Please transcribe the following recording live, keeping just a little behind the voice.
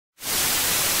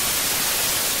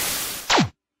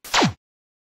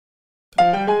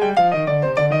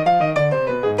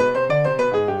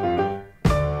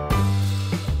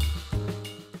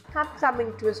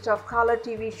upcoming twist of color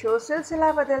TV show Silsila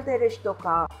Badalte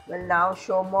Rishton will now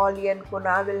show Mauli and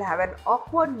Kunal will have an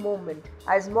awkward moment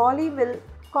as Mauli will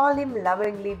call him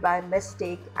lovingly by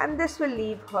mistake and this will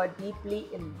leave her deeply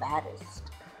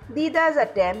embarrassed. Dida's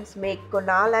attempts make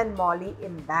Kunal and Mauli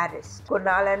embarrassed.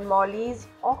 Kunal and Mauli's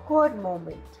awkward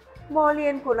moment. Mauli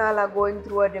and Kunal are going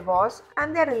through a divorce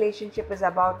and their relationship is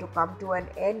about to come to an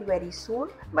end very soon,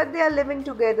 but they are living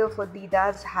together for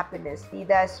Dida's happiness.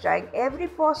 Dida is trying every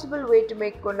possible way to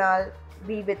make Kunal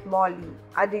be with Mauli.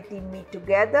 Aditi meet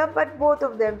together, but both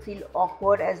of them feel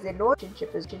awkward as they know the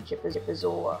relationship is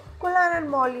over. Kunal and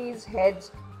Mauli's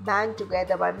heads bang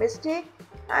together by mistake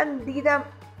and Dida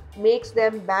makes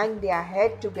them bang their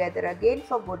head together again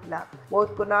for good luck.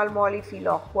 Both Kunal and Mauli feel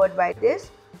awkward by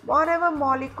this. Moreover,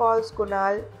 Mauli calls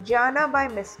Kunal Jana by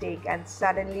mistake and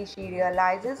suddenly she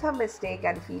realizes her mistake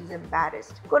and feels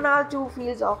embarrassed. Kunal too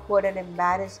feels awkward and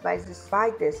embarrassed by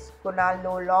this. Kunal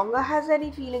no longer has any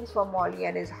feelings for Mauli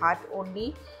and his heart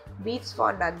only beats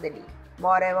for Nandini.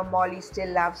 Moreover, Mauli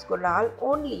still loves Kunal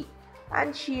only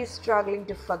and she is struggling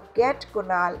to forget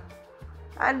Kunal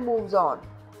and moves on.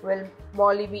 Will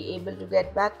Mauli be able to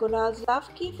get back Kunal's love?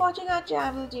 Keep watching our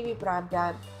channel TV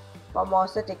Primetime for more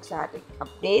such exciting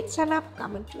updates and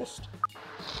upcoming twists.